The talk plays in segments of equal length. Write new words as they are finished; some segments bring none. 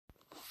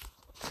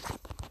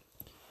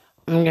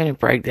I'm going to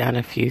break down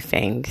a few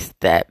things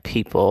that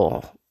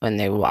people, when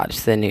they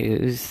watch the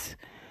news,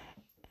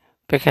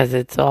 because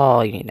it's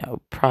all,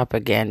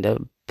 propaganda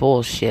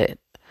bullshit.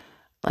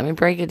 Let me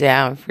break it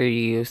down for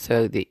you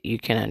so that you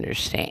can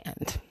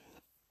understand.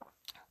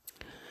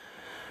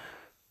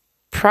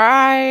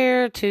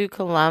 Prior to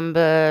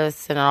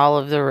Columbus and all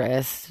of the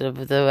rest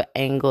of the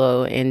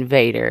Anglo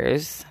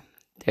invaders,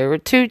 there were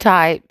two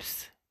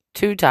types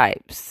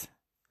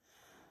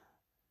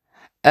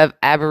of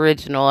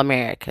Aboriginal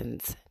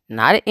Americans.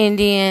 Not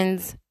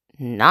Indians,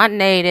 not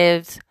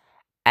natives,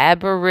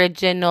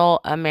 Aboriginal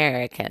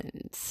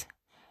Americans.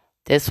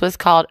 This was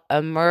called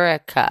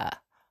America.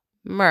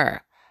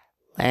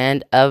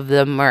 Land of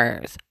the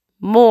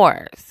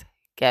Moors.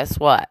 Guess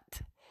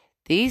what?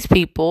 These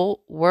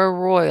people were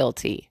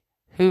royalty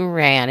who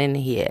ran and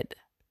hid.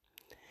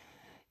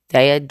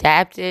 They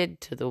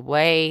adapted to the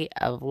way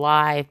of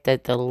life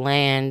that the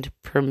land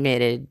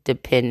permitted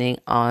depending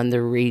on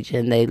the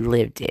region they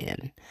lived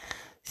in.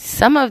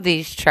 Some of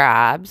these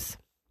tribes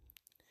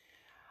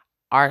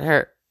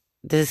are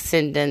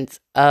descendants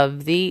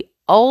of the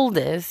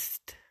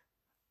oldest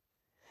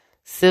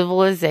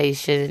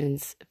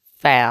civilizations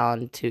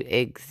found to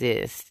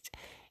exist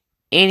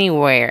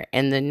anywhere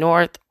in the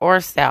North or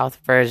South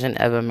version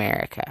of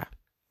America.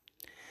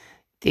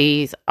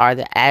 These are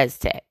the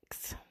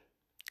Aztecs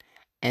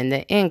and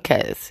the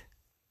Incas.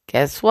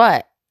 Guess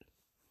what?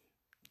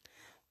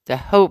 The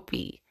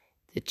Hopi,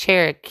 the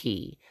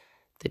Cherokee,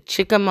 the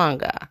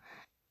Chickamauga,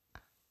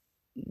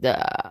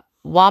 the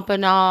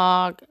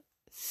Wampanoag,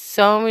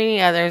 so many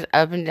others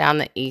up and down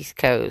the East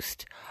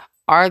Coast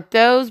are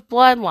those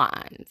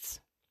bloodlines.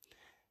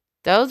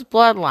 Those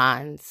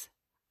bloodlines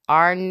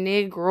are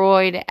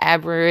Negroid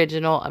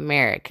Aboriginal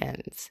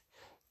Americans.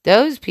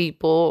 Those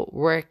people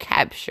were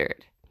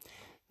captured.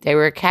 They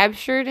were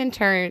captured and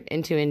turned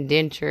into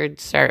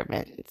indentured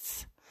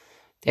servants.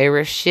 They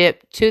were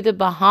shipped to the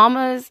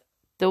Bahamas,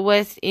 the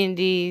West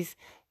Indies,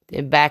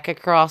 then back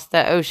across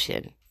the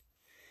ocean.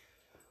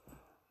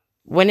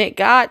 When it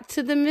got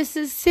to the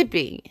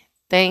Mississippi,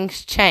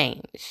 things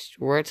changed.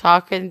 We're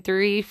talking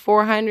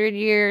 300-400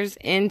 years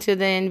into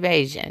the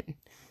invasion.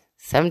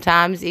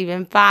 Sometimes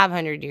even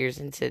 500 years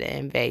into the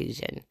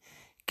invasion.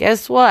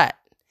 Guess what?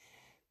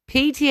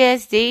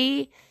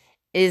 PTSD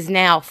is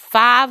now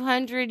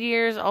 500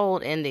 years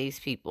old in these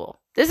people.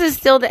 This is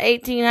still the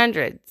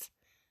 1800s.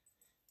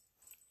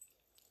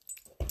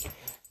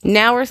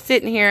 Now we're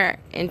sitting here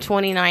in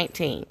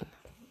 2019.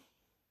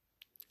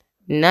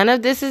 None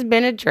of this has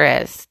been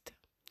addressed.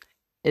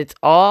 It's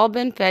all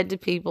been fed to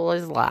people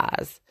as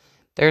lies.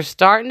 They're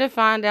starting to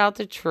find out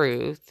the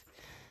truth.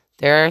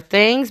 There are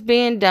things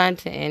being done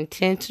to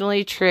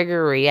intentionally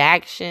trigger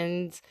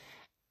reactions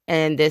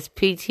and this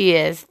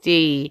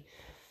PTSD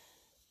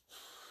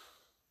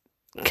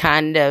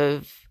kind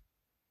of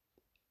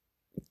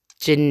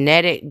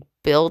genetic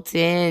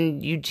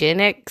built-in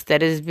eugenics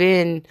that has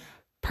been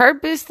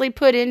purposely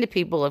put into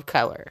people of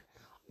color.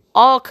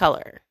 All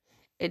color.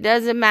 It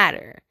doesn't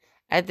matter.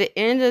 At the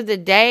end of the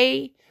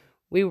day,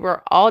 we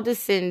were all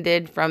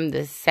descended from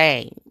the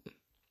same.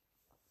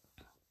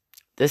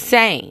 The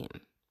same.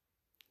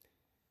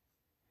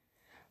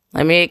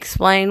 Let me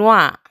explain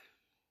why.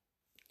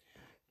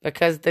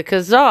 Because the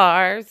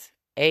Khazars,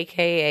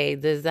 aka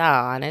the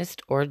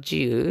Zionists or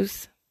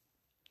Jews,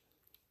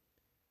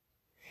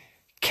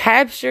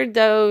 captured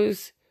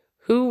those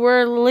who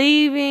were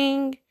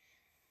leaving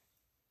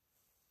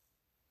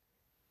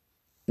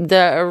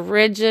the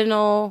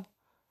original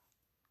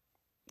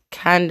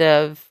kind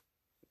of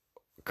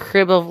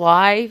crib of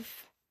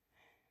life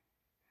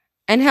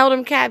and held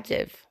them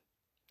captive.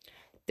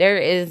 There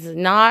is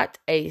not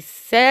a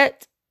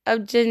set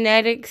of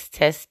genetics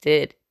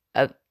tested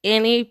of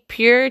any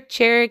pure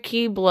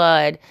Cherokee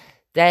blood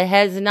that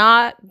has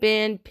not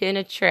been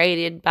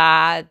penetrated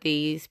by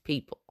these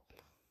people.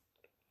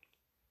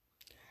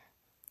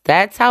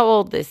 That's how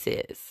old this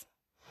is.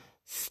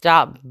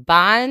 Stop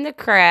buying the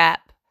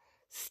crap.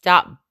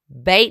 Stop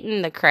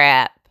baiting the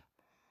crap.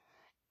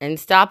 And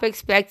stop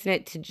expecting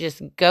it to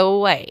just go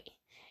away.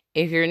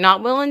 If you're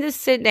not willing to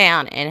sit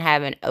down and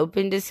have an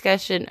open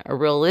discussion, a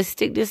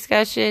realistic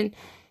discussion,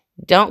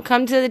 don't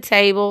come to the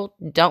table,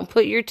 don't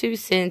put your 2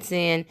 cents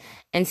in,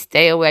 and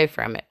stay away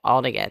from it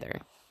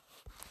altogether.